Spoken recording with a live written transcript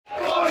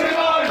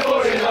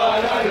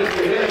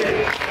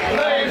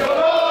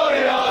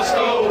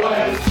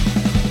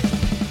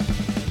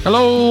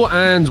Hello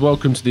and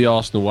welcome to the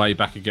Arsenal Way.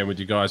 Back again with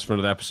you guys for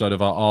another episode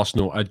of our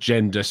Arsenal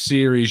Agenda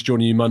series,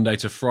 joining you Monday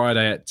to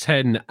Friday at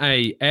 10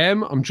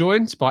 a.m. I'm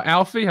joined by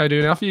Alfie. How you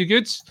doing, Alfie? You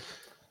good?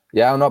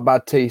 Yeah, I'm not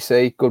bad,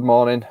 TC. Good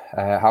morning.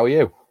 How are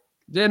you?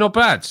 Yeah, not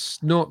bad.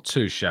 Not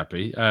too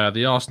shabby.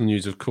 The Arsenal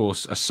news, of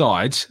course,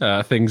 aside,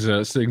 things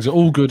are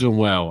all good and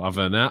well.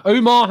 Other than that,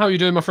 Umar, how are you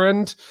doing, my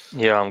friend?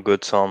 Yeah, I'm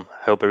good, Tom.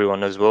 Hope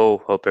everyone is well.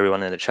 Hope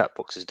everyone in the chat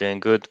box is doing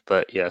good.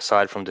 But yeah,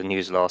 aside from the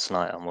news last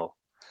night, I'm well.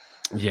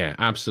 Yeah,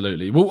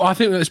 absolutely. Well, I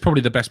think that's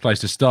probably the best place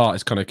to start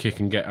is kind of kick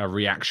and get a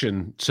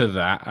reaction to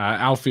that.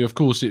 Alfie, of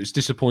course, it's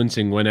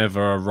disappointing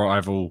whenever a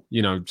rival,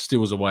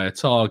 steals away a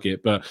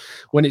target. But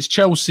when it's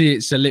Chelsea,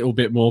 it's a little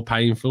bit more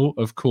painful,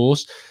 of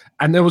course.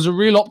 And there was a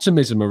real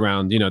optimism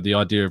around, the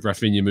idea of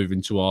Raphinha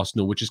moving to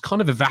Arsenal, which has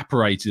kind of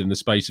evaporated in the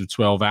space of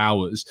 12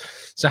 hours.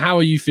 So how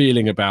are you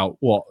feeling about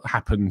what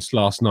happened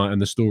last night and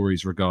the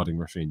stories regarding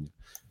Raphinha?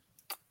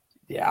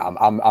 Yeah,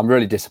 I'm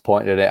really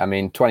disappointed at it. I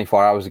mean,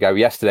 24 hours ago,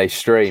 yesterday's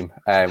stream,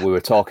 we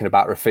were talking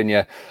about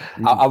Raphinha.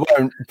 I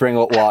won't bring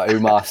up what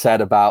Umar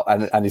said about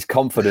and his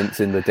confidence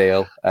in the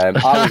deal. I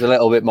was a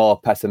little bit more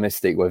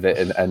pessimistic with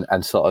it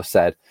and sort of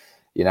said,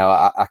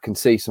 I can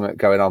see something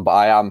going on, but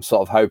I am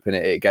sort of hoping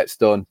it gets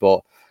done.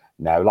 But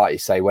no, like you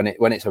say, when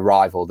it's a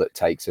rival that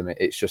takes him,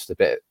 it's just a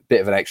bit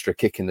of an extra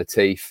kick in the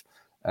teeth.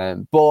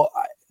 But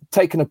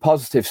taking a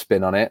positive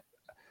spin on it,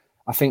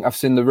 I think I've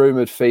seen the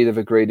rumoured fee they've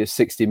agreed is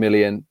 60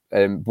 million.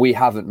 We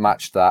haven't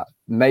matched that.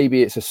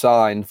 Maybe it's a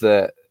sign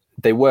that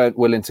they weren't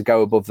willing to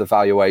go above the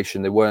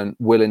valuation. They weren't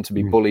willing to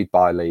be bullied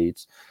by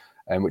Leeds,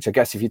 which I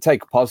guess if you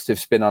take a positive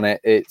spin on it,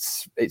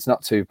 it's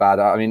not too bad.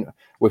 I mean,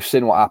 we've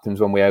seen what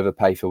happens when we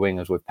overpay for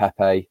wingers with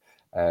Pepe.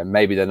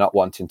 Maybe they're not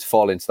wanting to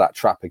fall into that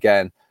trap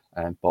again.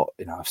 But,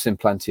 I've seen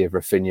plenty of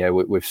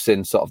Raphinha. We've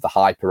seen sort of the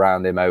hype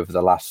around him over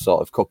the last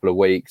sort of couple of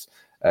weeks.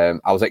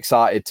 I was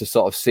excited to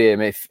sort of see him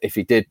if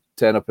he did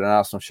turn up in an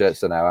Arsenal shirt.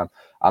 So now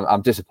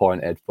I'm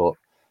disappointed, but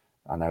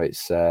I know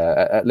it's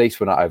at least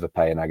we're not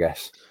overpaying, I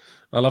guess.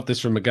 I love this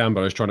from Magambo,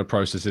 who's trying to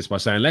process this by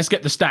saying, let's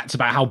get the stats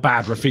about how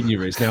bad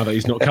Raphinha is now that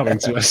he's not coming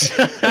to us.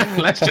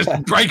 Let's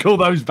just break all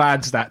those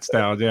bad stats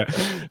down,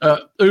 yeah.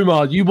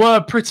 Umar, you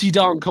were pretty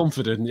darn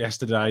confident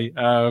yesterday.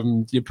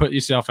 You put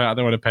yourself out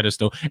there on a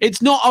pedestal.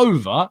 It's not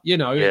over,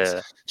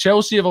 Yeah.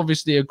 Chelsea have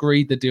obviously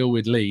agreed the deal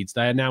with Leeds.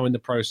 They are now in the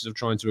process of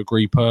trying to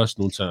agree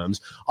personal terms.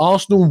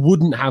 Arsenal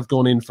wouldn't have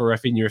gone in for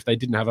Raphinha if they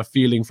didn't have a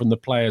feeling from the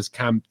players'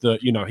 camp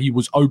that, he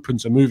was open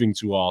to moving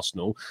to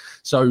Arsenal.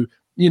 So,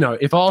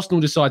 if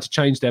Arsenal decide to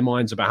change their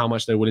minds about how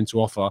much they're willing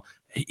to offer,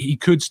 he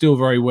could still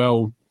very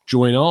well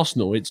join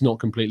Arsenal. It's not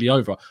completely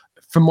over.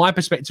 From my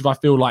perspective, I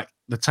feel like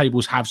the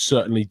tables have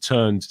certainly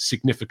turned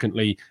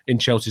significantly in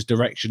Chelsea's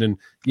direction. And,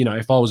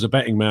 if I was a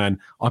betting man,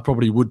 I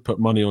probably would put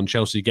money on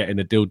Chelsea getting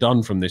a deal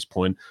done from this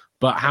point.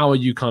 But how are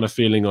you kind of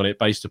feeling on it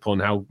based upon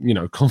how,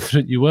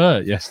 confident you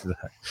were yesterday?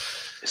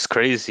 It's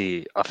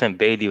crazy. I think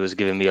Bailey was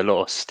giving me a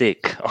lot of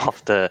stick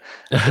after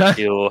the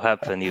deal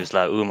happened. He was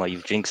like, Umar,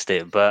 you've jinxed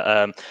it.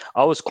 But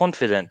I was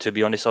confident, to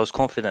be honest. I was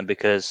confident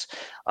because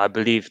I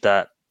believe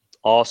that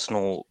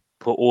Arsenal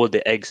put all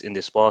the eggs in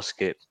this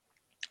basket.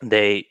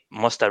 They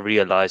must have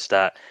realized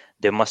that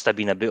there must have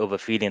been a bit of a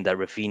feeling that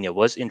Raphinha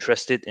was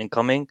interested in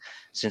coming,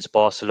 since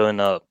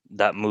Barcelona,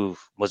 that move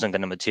wasn't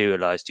going to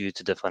materialize due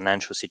to the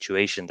financial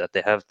situation that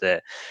they have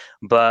there.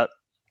 But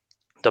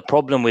the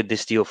problem with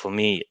this deal for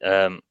me,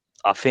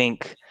 I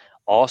think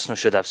Arsenal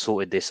should have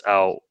sorted this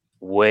out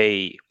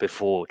way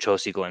before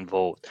Chelsea got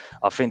involved.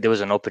 I think there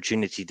was an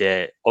opportunity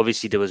there.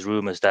 Obviously, there was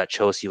rumors that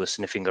Chelsea was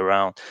sniffing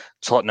around,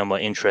 Tottenham were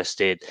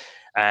interested,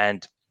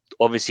 and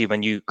obviously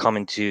when you come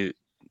into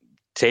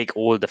take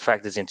all the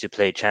factors into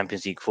play,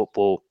 Champions League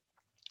football,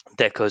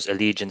 Deco's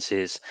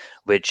allegiances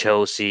with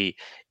Chelsea,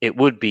 it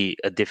would be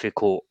a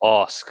difficult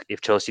ask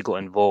if Chelsea got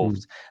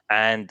involved.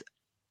 And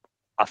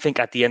I think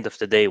at the end of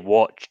the day,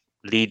 what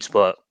Leeds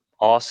were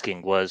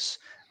asking was,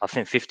 I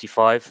think,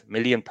 55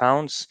 million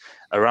pounds,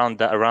 around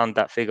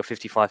that figure,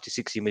 55 to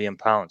 60 million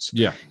pounds.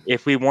 Yeah.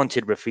 If we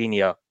wanted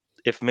Raphinha,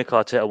 if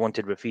Mikel Arteta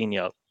wanted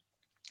Raphinha,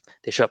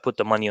 they should have put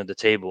the money on the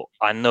table.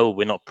 I know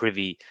we're not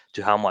privy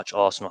to how much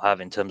Arsenal have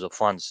in terms of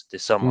funds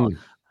this summer.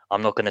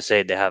 I'm not going to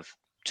say they have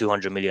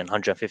 200 million,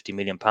 150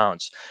 million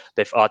pounds.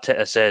 But if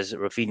Arteta says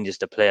Raphinha is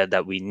the player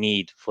that we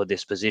need for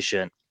this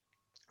position,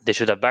 they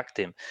should have backed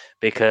him,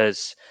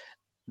 because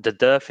the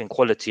dearth in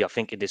quality, I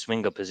think, in this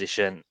winger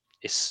position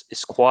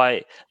is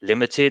quite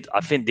limited.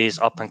 I think there's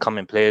up and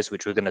coming players,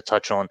 which we're going to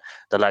touch on,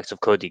 the likes of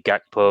Cody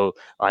Gakpo.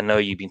 I know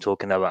you've been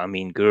talking about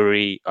Amin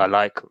Guri. I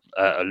like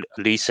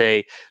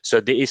Lise. So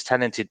there is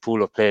talented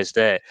pool of players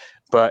there.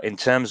 But in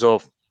terms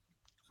of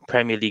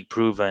Premier League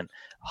proven,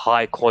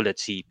 high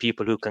quality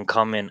people who can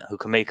come in, who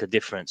can make a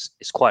difference,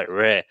 it's quite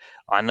rare.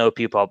 I know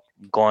people are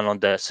going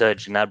on the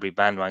Serge Gnabry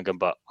bandwagon,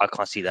 but I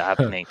can't see that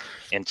happening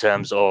in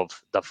terms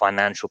of the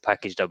financial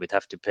package that we'd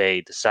have to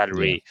pay, the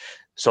salary. Yeah.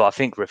 So I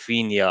think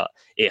Raphinha,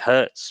 it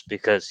hurts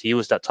because he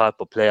was that type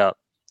of player.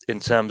 In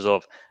terms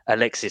of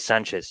Alexis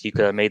Sanchez, he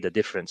could have made the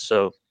difference.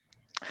 So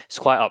it's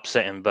quite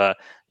upsetting, but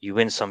you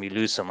win some, you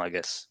lose some, I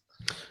guess.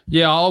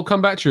 Yeah, I'll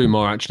come back to you,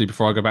 Umar, actually,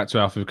 before I go back to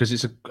Alfie, because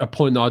it's a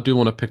point that I do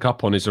want to pick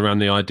up on is around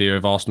the idea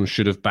of Arsenal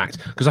should have backed.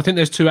 Because I think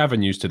there's two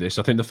avenues to this.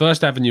 I think the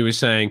first avenue is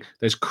saying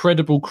there's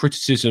credible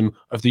criticism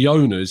of the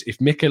owners.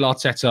 If Mikel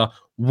Arteta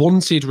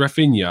wanted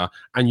Raphinha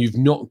and you've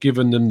not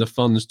given them the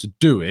funds to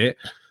do it,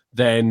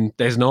 then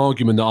there's an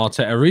argument that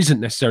Arteta isn't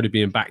necessarily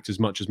being backed as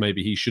much as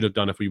maybe he should have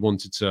done if we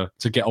wanted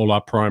to get all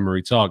our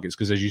primary targets.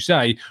 Because as you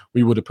say,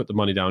 we would have put the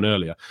money down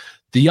earlier.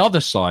 The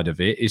other side of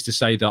it is to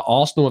say that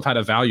Arsenal have had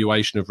a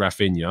valuation of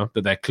Raphinha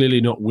that they're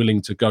clearly not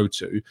willing to go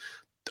to,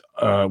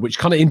 which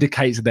kind of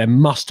indicates that there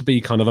must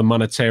be kind of a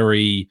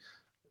monetary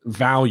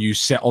value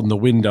set on the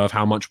window of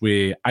how much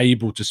we're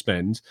able to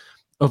spend.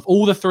 Of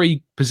all the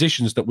three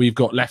positions that we've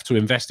got left to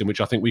invest in,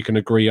 which I think we can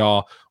agree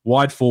are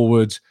wide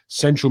forward,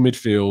 central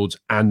midfield,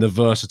 and the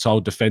versatile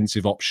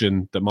defensive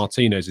option that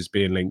Martinez is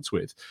being linked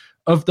with.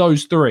 Of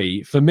those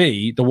three, for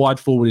me, the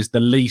wide forward is the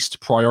least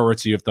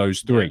priority of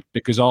those three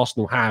because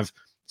Arsenal have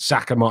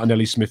Saka,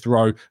 Martinelli, Smith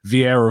Rowe.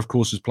 Vieira, of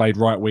course, has played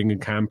right wing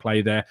and can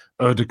play there.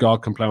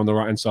 Ødegaard can play on the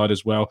right hand side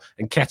as well.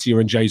 And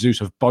Nketiah and Jesus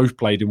have both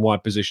played in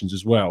wide positions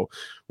as well.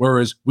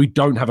 Whereas we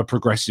don't have a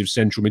progressive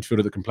central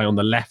midfielder that can play on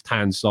the left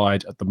hand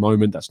side at the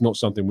moment. That's not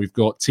something we've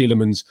got.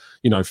 Tielemans,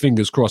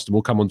 fingers crossed, and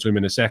we'll come on to him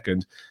in a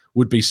second,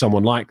 would be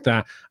someone like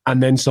that.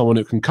 And then someone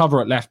who can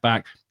cover at left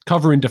back,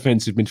 cover in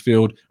defensive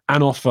midfield,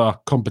 and offer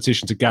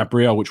competition to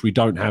Gabriel, which we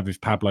don't have if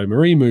Pablo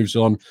Mari moves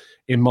on.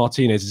 In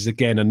Martinez is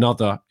again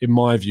another, in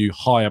my view,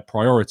 higher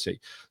priority.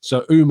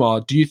 So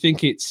Umar, do you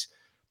think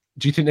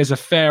there's a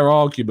fair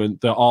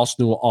argument that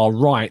Arsenal are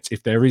right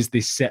if there is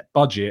this set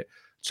budget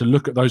to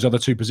look at those other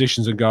two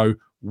positions and go,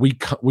 we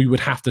would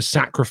have to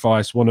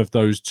sacrifice one of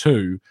those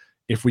two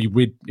if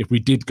we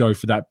did go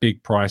for that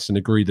big price and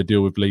agree the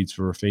deal with Leeds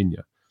for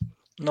Raphinha?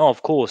 No,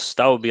 of course,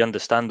 that would be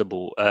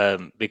understandable.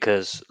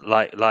 Because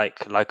like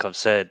I've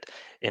said,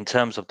 in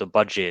terms of the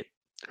budget,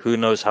 who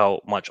knows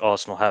how much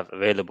Arsenal have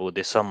available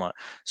this summer.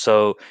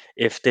 So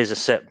if there's a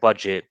set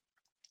budget,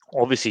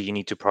 obviously you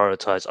need to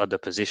prioritize other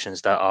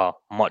positions that are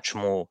much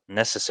more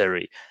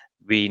necessary.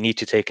 We need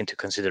to take into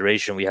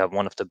consideration we have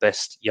one of the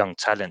best young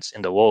talents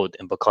in the world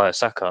in Bukayo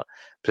Saka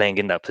playing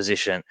in that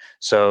position.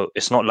 So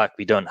it's not like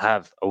we don't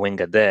have a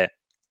winger there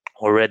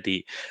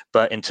already.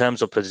 But in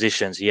terms of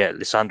positions,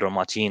 Lisandro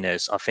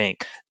Martinez, I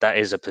think that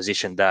is a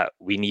position that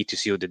we need to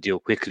seal the deal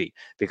quickly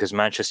because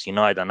Manchester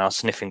United are now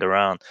sniffing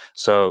around.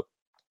 So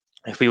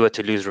if we were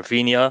to lose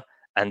Raphinha,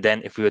 and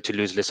then if we were to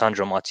lose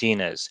Lisandro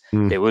Martinez,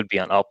 there would be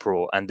an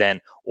uproar. And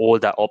then all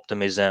that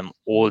optimism,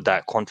 all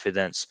that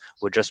confidence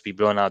would just be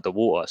blown out the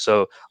water.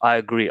 So I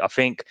agree. I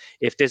think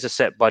if there's a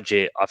set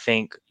budget, I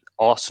think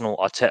Arsenal,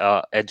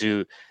 Arteta,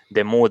 Edu,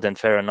 they're more than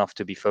fair enough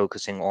to be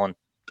focusing on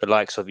the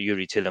likes of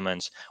Yuri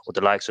Tielemans or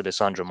the likes of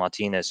Lisandro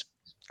Martinez.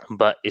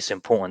 But it's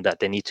important that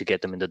they need to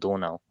get them in the door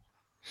now.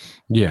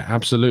 Yeah,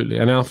 absolutely.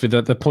 And Alfie,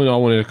 the point I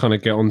wanted to kind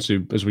of get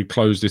onto as we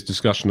close this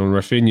discussion on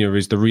Raphinha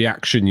is the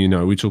reaction.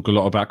 We talk a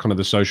lot about kind of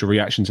the social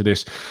reaction to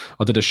this.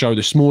 I did a show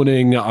this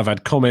morning. I've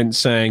had comments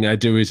saying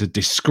Edu is a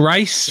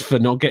disgrace for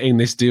not getting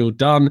this deal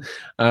done.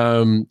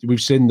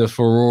 We've seen the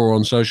furore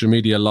on social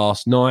media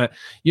last night.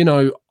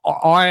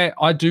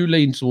 I do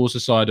lean towards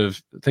the side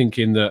of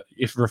thinking that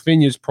if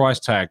Raphinha's price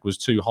tag was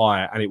too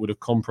high and it would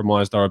have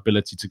compromised our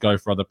ability to go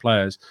for other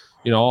players,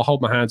 I'll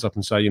hold my hands up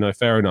and say,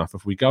 fair enough.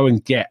 If we go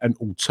and get an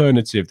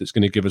alternative that's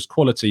going to give us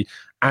quality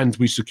and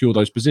we secure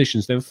those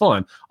positions, then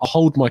fine. I'll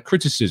hold my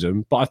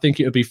criticism, but I think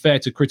it would be fair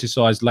to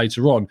criticise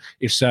later on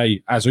if,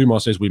 say, as Umar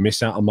says, we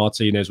miss out on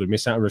Martinez, we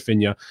miss out on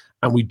Raphinha,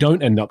 and we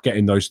don't end up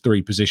getting those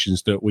three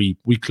positions that we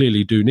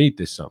clearly do need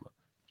this summer.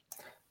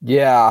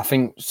 Yeah, I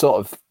think sort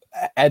of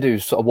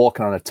Edu's sort of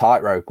walking on a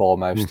tightrope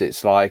almost.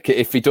 It's like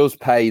if he does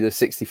pay the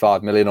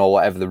 65 million or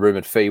whatever the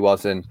rumoured fee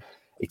was and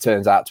he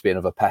turns out to be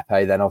another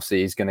Pepe, then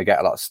obviously he's going to get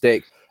a lot of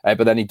stick.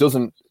 But then he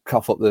doesn't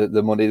cough up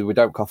the money. We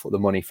don't cough up the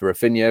money for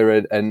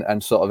Raphinha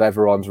and sort of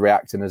everyone's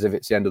reacting as if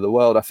it's the end of the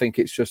world. I think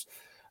it's just,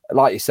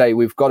 like you say,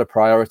 we've got to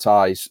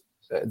prioritise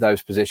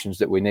those positions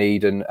that we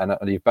need. And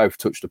you've both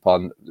touched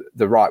upon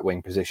the right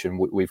wing position.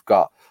 We've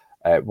got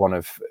one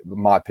of,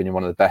 in my opinion,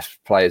 one of the best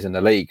players in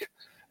the league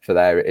for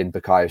there in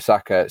Bukayo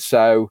Saka.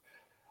 So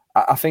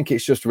I think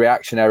it's just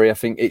reactionary. I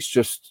think it's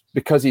just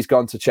because he's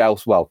gone to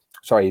Chelsea. Well,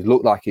 sorry, he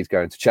looked like he's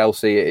going to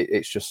Chelsea.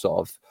 It's just sort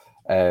of,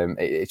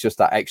 it's just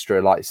that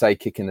extra, like say,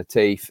 kick in the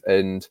teeth.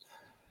 And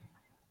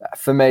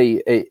for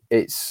me,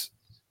 it's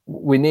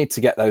we need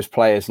to get those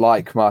players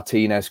like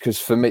Martinez, because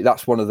for me,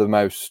 that's one of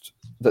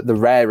the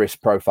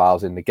rarest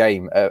profiles in the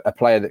game. A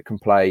player that can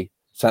play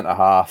centre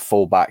half,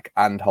 full back,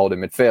 and holding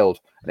midfield.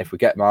 And if we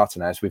get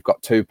Martinez, we've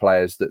got two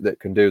players that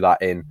can do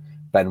that in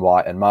Ben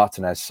White and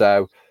Martinez.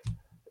 So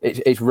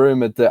it's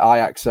rumoured that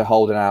Ajax are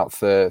holding out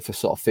for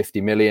sort of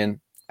 50 million.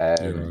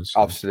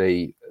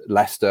 Obviously,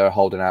 Leicester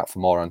holding out for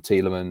more on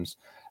Tielemans.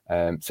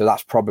 So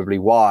that's probably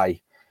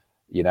why,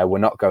 we're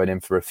not going in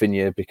for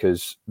Raphinha,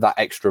 because that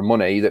extra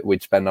money that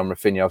we'd spend on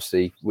Raphinha,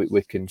 obviously,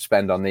 we can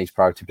spend on these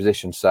priority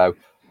positions. So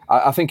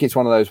I think it's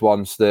one of those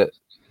ones that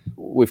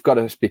we've got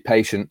to be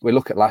patient. We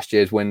look at last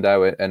year's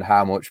window and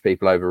how much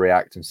people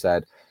overreact and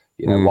said,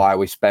 why are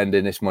we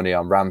spending this money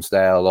on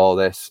Ramsdale, all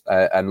this,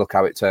 and look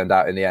how it turned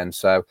out in the end.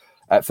 So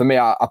for me,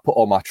 I put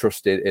all my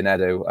trust in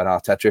Edu and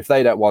Arteta. If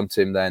they don't want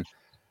him, then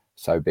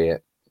so be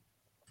it.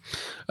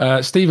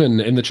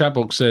 Stephen in the chat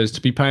box says, to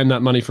be paying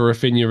that money for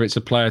Raphinha, it's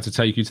a player to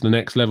take you to the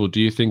next level.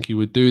 Do you think you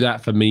would do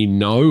that? For me,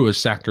 no, as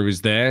Saka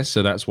is there.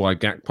 So that's why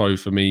Gakpo,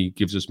 for me,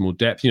 gives us more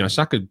depth.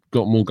 Saka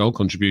got more goal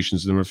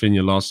contributions than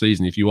Raphinha last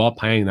season. If you are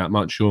paying that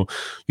much,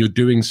 you're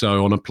doing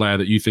so on a player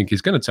that you think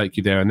is going to take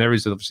you there. And there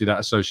is obviously that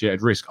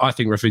associated risk. I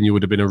think Raphinha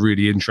would have been a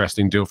really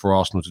interesting deal for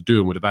Arsenal to do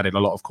and would have added a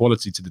lot of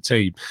quality to the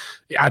team.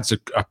 It adds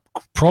a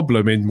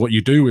problem in what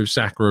you do with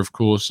Saka, of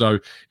course. So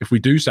if we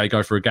do say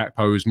go for a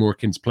Gakpo who's more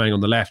akin to playing on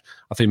the left,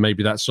 I think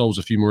maybe that solves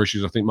a few more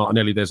issues. I think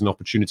Martinelli, there's an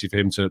opportunity for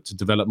him to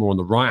develop more on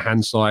the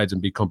right-hand side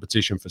and be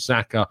competition for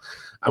Saka.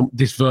 And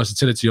this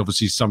versatility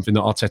obviously is something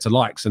that Arteta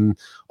likes. And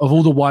of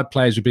all the wide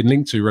players we've been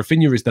linked to,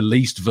 Raphinha is the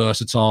least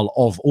versatile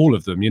of all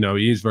of them.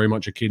 He is very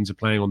much akin to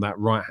playing on that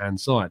right-hand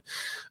side.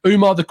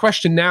 Umar, the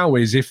question now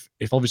is if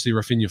obviously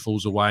Raphinha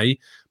falls away,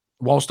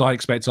 whilst I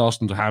expect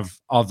Arsenal to have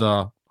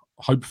other,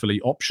 hopefully,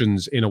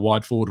 options in a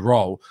wide forward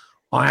role,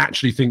 I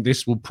actually think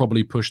this will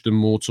probably push them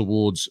more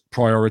towards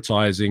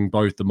prioritising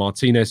both the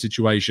Martinez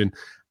situation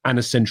and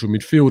a central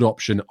midfield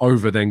option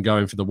over then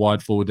going for the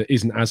wide forward that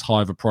isn't as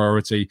high of a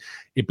priority.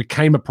 It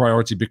became a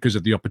priority because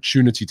of the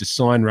opportunity to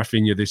sign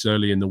Raphinha this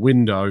early in the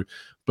window.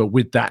 But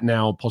with that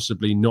now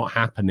possibly not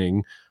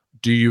happening,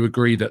 do you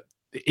agree that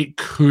it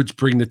could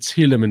bring the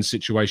Tielemans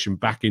situation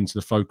back into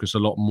the focus a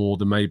lot more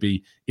than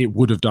maybe it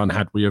would have done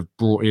had we have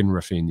brought in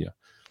Raphinha?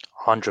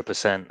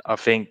 100%. I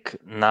think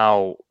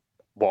now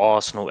what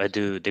Arsenal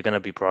do, they're going to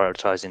be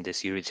prioritising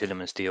this Yuri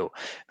Tielemans deal,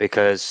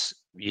 because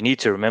you need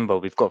to remember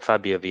we've got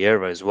Fabio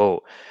Vieira as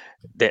well.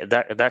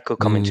 That could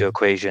come into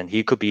equation.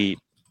 He could be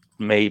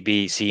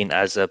maybe seen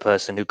as a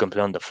person who can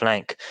play on the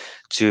flank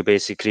to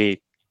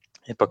basically,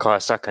 if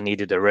Bukayo Saka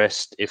needed a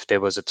rest, if there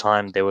was a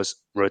time there was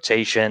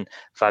rotation,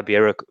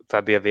 Fabio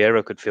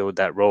Vieira could fill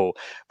that role.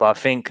 But I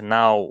think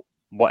now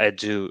what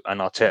Edu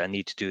and Arteta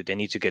need to do, they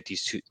need to get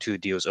these two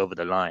deals over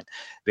the line,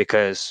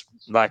 because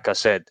like I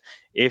said,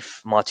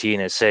 if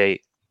Martinez I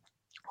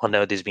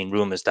know there's been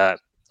rumours that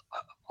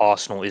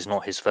Arsenal is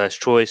not his first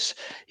choice.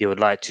 He would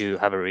like to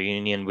have a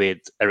reunion with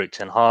Erik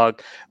ten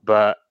Hag,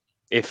 but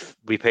if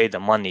we pay the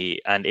money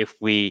and if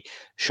we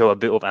show a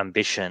bit of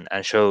ambition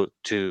and show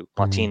to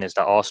Martinez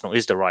that Arsenal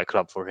is the right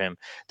club for him,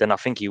 then I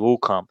think he will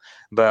come.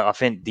 But I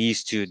think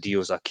these two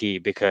deals are key,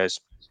 because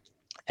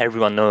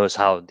everyone knows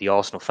how the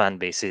Arsenal fan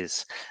base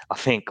is. I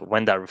think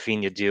when that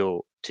Raphinha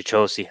deal to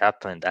Chelsea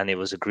happened and it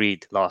was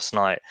agreed last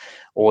night,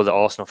 all the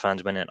Arsenal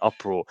fans went in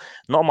uproar.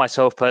 Not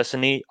myself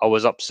personally. I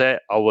was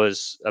upset. I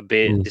was a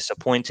bit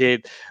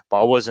disappointed, but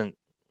I wasn't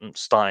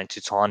starting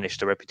to tarnish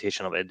the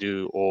reputation of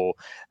Edu or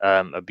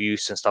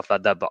abuse and stuff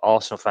like that. But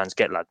Arsenal fans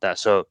get like that.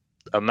 So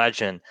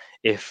imagine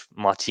if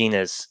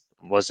Martinez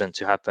wasn't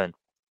to happen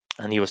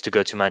and he was to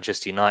go to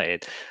Manchester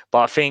United. But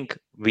I think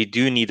we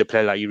do need a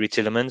player like Yuri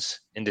Tielemans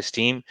in this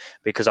team,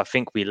 because I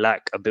think we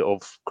lack a bit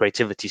of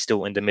creativity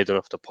still in the middle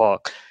of the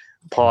park.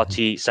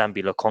 Partey,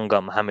 Sambi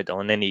Lokonga, Mohamed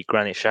Elneny,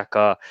 Granit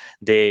Xhaka,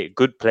 they're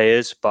good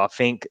players, but I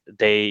think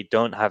they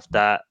don't have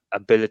that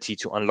ability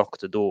to unlock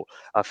the door.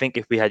 I think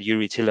if we had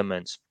Yuri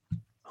Tielemans,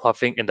 I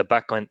think in the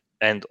back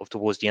end of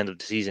towards the end of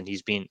the season,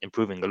 he's been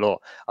improving a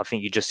lot. I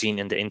think you just seen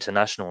in the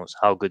internationals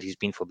how good he's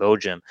been for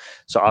Belgium.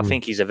 So I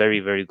think he's a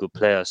very, very good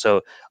player.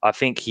 So I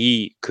think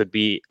he could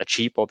be a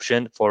cheap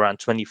option for around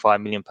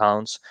 £25 million.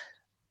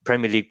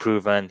 Premier League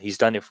proven. He's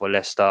done it for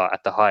Leicester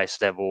at the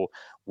highest level.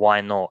 Why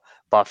not?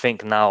 But I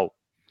think now,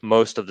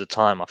 most of the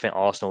time, I think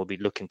Arsenal will be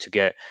looking to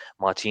get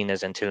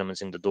Martinez and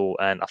Tielemans in the door.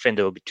 And I think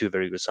there will be two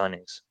very good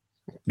signings.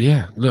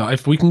 Yeah, look,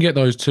 if we can get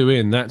those two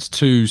in, that's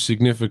two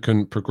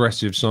significant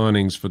progressive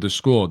signings for the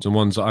squads, and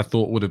ones that I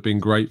thought would have been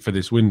great for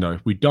this window.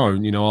 If we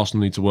don't,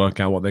 Arsenal need to work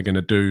out what they're going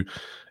to do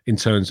in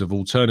terms of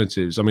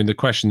alternatives. I mean, the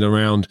question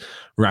around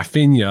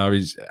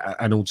Raphinha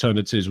and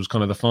alternatives was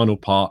kind of the final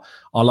part.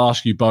 I'll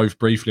ask you both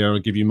briefly, and I'll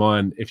give you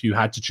mine. If you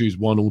had to choose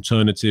one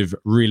alternative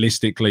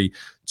realistically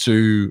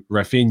to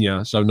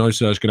Raphinha, so no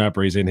Serge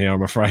Gnabry is in here,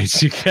 I'm afraid.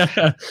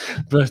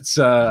 But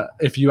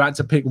if you had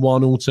to pick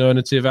one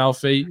alternative,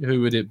 Alfie,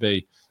 who would it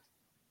be?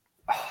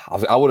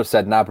 I would have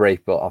said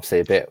Gnabry, but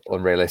obviously a bit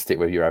unrealistic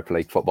with Europa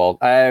League football.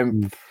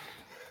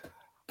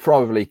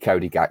 Probably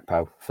Cody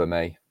Gakpo for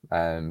me.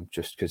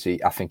 Just because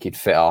I think he'd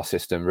fit our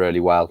system really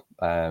well,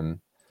 and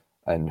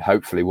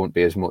hopefully won't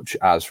be as much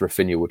as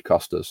Raphinha would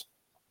cost us.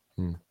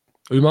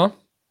 Umar?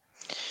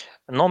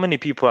 Not many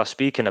people are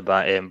speaking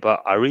about him,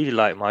 but I really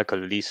like Michael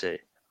Olise.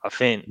 I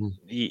think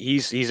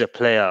he's a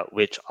player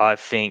which I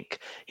think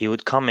he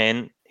would come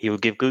in, he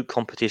would give good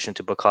competition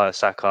to Bukayo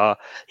Saka.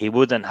 He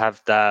wouldn't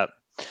have that.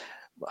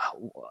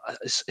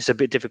 It's a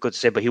bit difficult to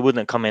say, but he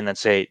wouldn't come in and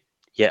say,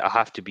 "Yeah, I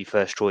have to be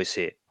first choice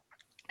here."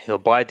 He'll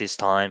bide his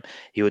time.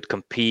 He would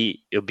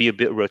compete. It'll be a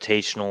bit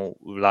rotational,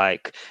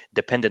 like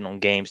dependent on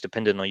games,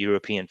 dependent on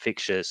European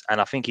fixtures.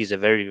 And I think he's a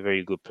very,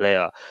 very good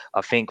player.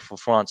 I think for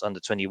France under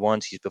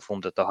 21s, he's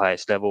performed at the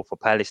highest level. For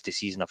Palace this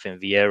season, I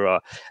think Vieira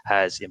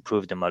has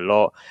improved him a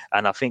lot.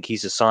 And I think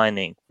he's a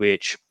signing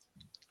which,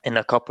 in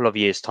a couple of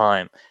years'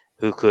 time,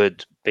 who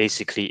could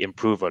basically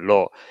improve a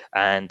lot.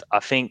 And I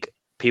think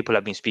people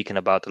have been speaking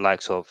about the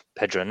likes of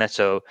Pedro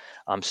Neto.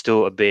 I'm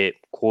still a bit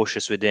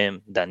cautious with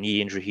him, that knee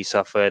injury he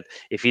suffered.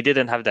 If he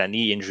didn't have that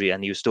knee injury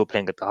and he was still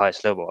playing at the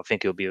highest level, I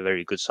think it would be a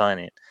very good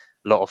signing.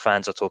 A lot of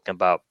fans are talking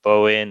about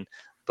Bowen,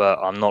 but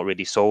I'm not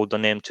really sold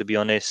on him, to be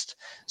honest.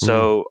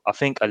 So I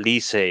think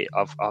Elise,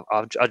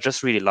 I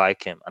just really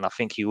like him, and I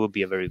think he would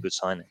be a very good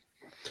signing.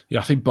 Yeah,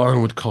 I think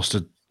Bowen would cost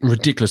a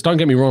ridiculous. Don't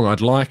get me wrong,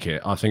 I'd like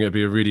it. I think it'd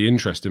be a really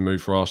interesting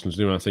move for Arsenal to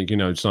do. And I think,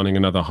 signing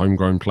another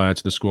homegrown player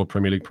to the squad,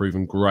 Premier League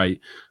proven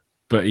great.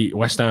 But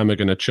West Ham are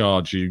going to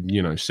charge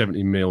you,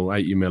 70 mil,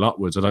 80 mil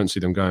upwards. I don't see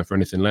them going for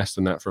anything less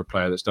than that for a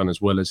player that's done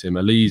as well as him.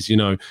 Elise,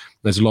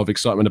 there's a lot of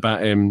excitement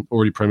about him.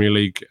 Already Premier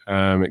League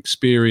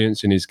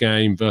experience in his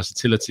game,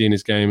 versatility in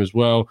his game as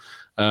well.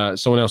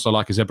 Someone else I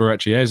like is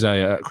Eberechi Eze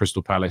at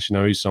Crystal Palace.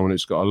 He's someone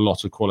who's got a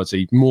lot of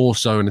quality, more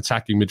so an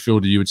attacking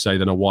midfielder, you would say,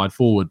 than a wide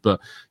forward. But,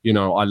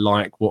 I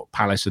like what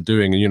Palace are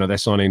doing. And, they're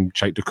signing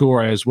Cheikh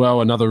Doucouré as well,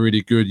 another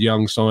really good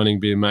young signing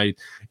being made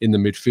in the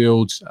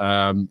midfield.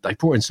 They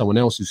brought in someone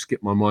else who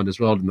skipped my mind as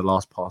well in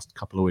the past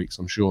couple of weeks,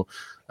 I'm sure.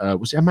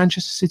 Was it a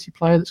Manchester City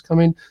player that's come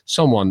in?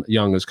 Someone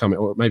young has come in,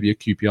 or maybe a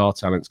QPR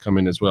talent's come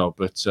in as well.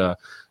 But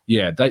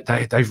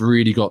they've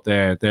really got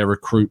their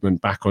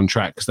recruitment back on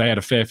track, because they had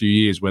a fair few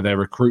years where their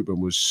recruitment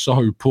was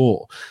so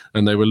poor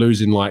and they were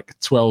losing like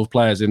 12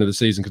 players into the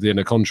season because they had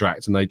a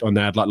contract, and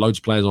they had like loads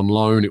of players on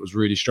loan. It was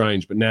really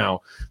strange. But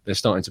now they're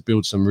starting to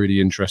build some really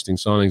interesting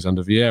signings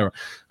under Vieira.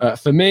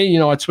 For me,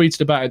 I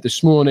tweeted about it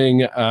this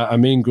morning.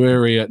 Amin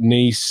Gouiri at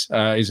Nice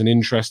is an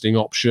interesting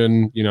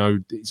option.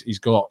 He's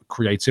got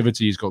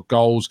creativity, he's got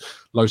goals,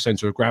 low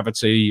centre of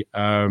gravity.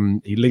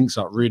 He links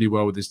up really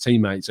well with his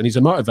teammates, and he's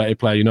a motivated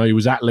player. He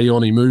was at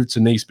Lyon, he moved to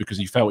Nice because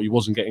he felt he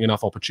wasn't getting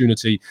enough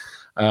opportunity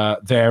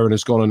there, and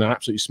has gone and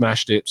absolutely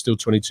smashed it, still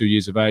 22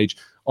 years of age.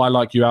 I,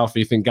 like you,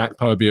 Alfie, think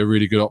Gakpo would be a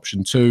really good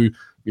option too.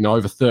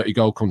 Over 30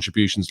 goal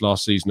contributions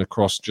last season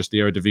across just the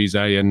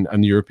Eredivisie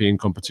and European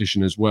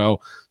competition as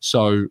well.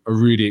 So a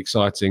really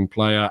exciting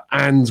player,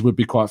 and would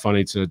be quite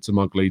funny to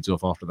mug Leeds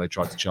off after they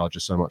tried to charge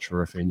us so much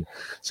for Raphinha.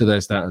 So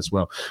there's that as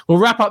well. We'll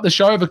wrap up the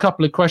show with a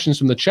couple of questions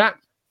from the chat.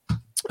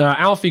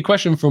 Alfie,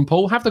 question from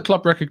Paul. Have the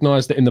club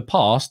recognised that in the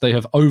past they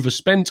have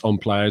overspent on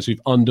players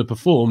who've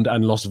underperformed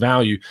and lost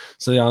value?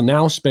 So they are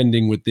now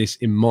spending with this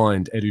in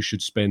mind. Edu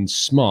should spend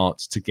smart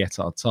to get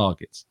our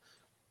targets.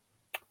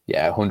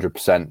 Yeah,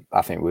 100%.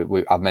 I think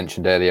I've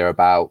mentioned earlier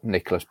about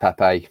Nicolas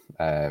Pepe,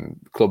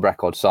 club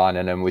record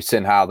signing, and we've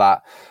seen how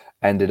that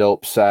ended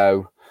up.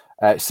 So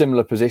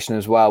similar position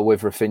as well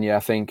with Raphinha. I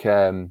think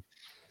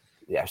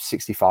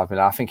 65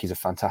 million. I think he's a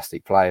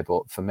fantastic player,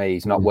 but for me,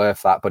 he's not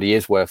worth that. But he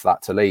is worth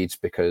that to Leeds,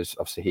 because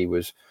obviously he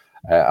was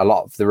a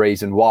lot of the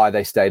reason why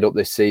they stayed up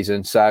this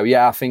season. So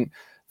yeah, I think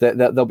that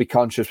they'll be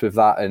conscious with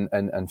that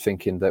and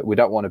thinking that we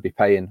don't want to be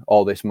paying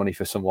all this money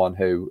for someone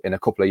who, in a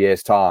couple of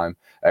years' time,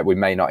 we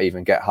may not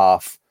even get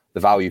half the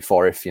value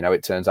for if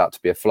it turns out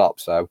to be a flop.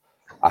 So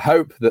I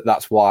hope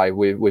that's why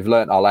we've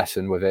learnt our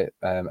lesson with it,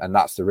 and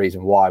that's the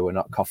reason why we're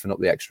not coughing up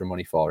the extra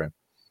money for him.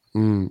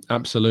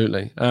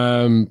 Absolutely.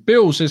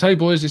 Bill says, hey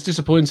boys, it's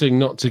disappointing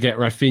not to get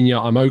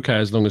Raphinha. I'm okay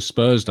as long as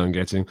Spurs don't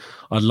get him.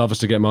 I'd love us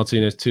to get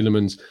Martinez,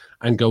 Tielemans,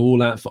 and go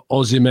all out for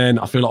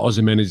Osimhen. I feel like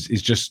Osimhen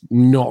is just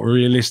not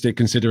realistic,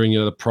 considering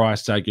the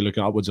price tag. You're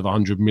looking at upwards of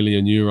 100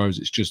 million euros.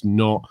 It's just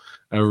not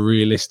a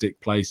realistic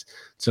place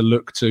to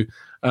look to.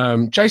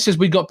 Jay says,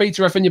 we got beat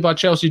to Raphinha by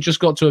Chelsea, just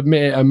got to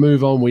admit it and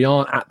move on. We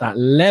aren't at that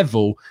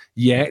level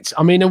yet.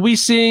 I mean, are we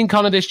seeing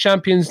kind of this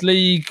Champions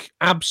League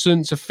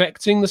absence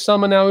affecting the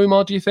summer now,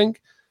 Umar, do you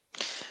think?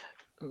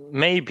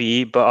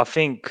 Maybe, but I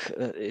think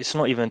it's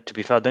not even, to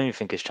be fair, I don't even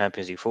think it's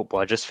Champions League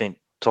football. I just think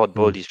Todd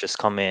Bowley's just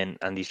come in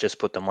and he's just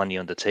put the money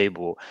on the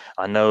table.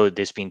 I know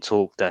there's been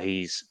talk that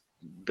he's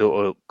built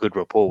a good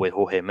rapport with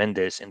Jorge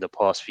Mendes in the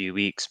past few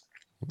weeks.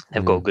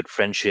 They've got a good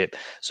friendship,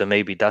 so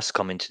maybe that's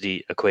come into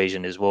the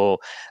equation as well.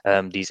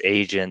 These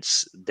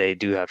agents, they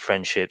do have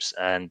friendships,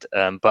 and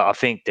but I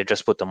think they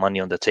just put the money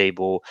on the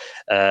table,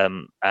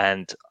 and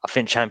I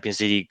think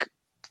Champions League,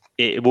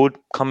 it would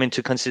come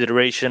into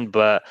consideration,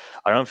 but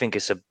I don't think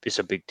it's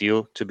a big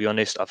deal, to be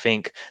honest. I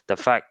think the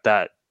fact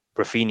that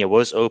Raphinha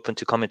was open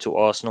to coming to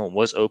Arsenal,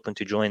 was open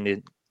to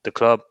join the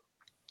club,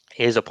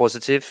 is a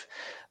positive.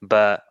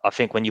 But I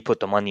think when you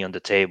put the money on the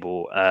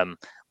table,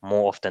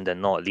 more often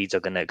than not, Leeds are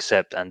going to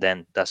accept, and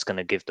then that's going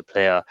to give the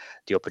player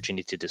the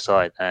opportunity to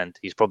decide, and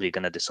he's probably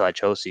going to decide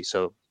Chelsea.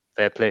 So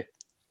fair play.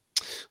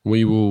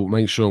 We will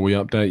make sure we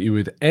update you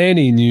with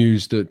any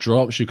news that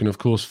drops. You can, of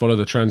course, follow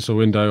the transfer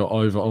window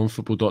over on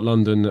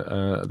football.london.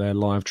 Their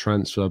live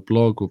transfer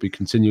blog will be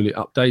continually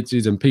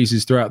updated and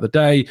pieces throughout the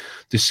day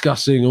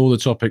discussing all the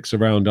topics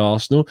around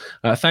Arsenal.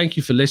 Thank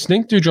you for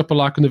listening. Do drop a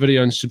like on the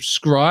video and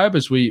subscribe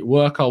as we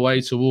work our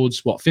way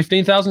towards,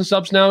 15,000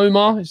 subs now,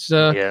 Umar? It's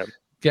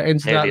getting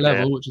to that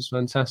level, which is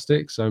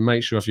fantastic. So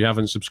make sure if you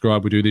haven't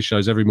subscribed, we do these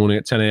shows every morning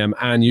at 10 a.m.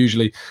 and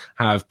usually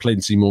have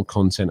plenty more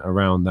content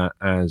around that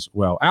as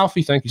well.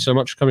 Alfie, thank you so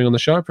much for coming on the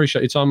show.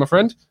 Appreciate your time, my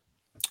friend.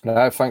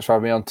 No, thanks for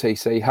having me on,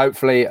 TC.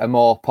 Hopefully a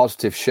more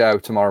positive show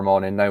tomorrow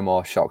morning. No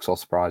more shocks or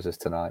surprises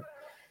tonight.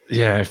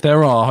 Yeah, if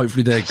there are,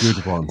 hopefully they're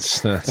good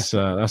ones. That's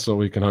what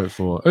we can hope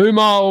for.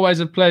 Umar,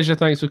 always a pleasure.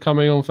 Thanks for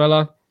coming on,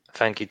 fella.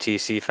 Thank you,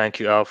 TC. Thank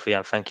you, Alfie.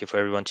 And thank you for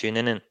everyone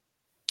tuning in.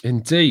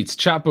 Indeed.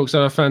 Chatbooks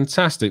have a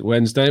fantastic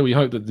Wednesday. We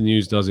hope that the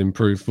news does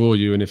improve for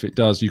you. And if it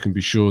does, you can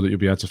be sure that you'll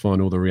be able to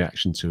find all the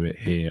reaction to it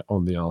here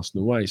on The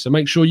Arsenal Way. So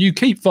make sure you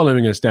keep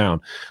following us down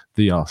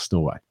The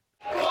Arsenal Way.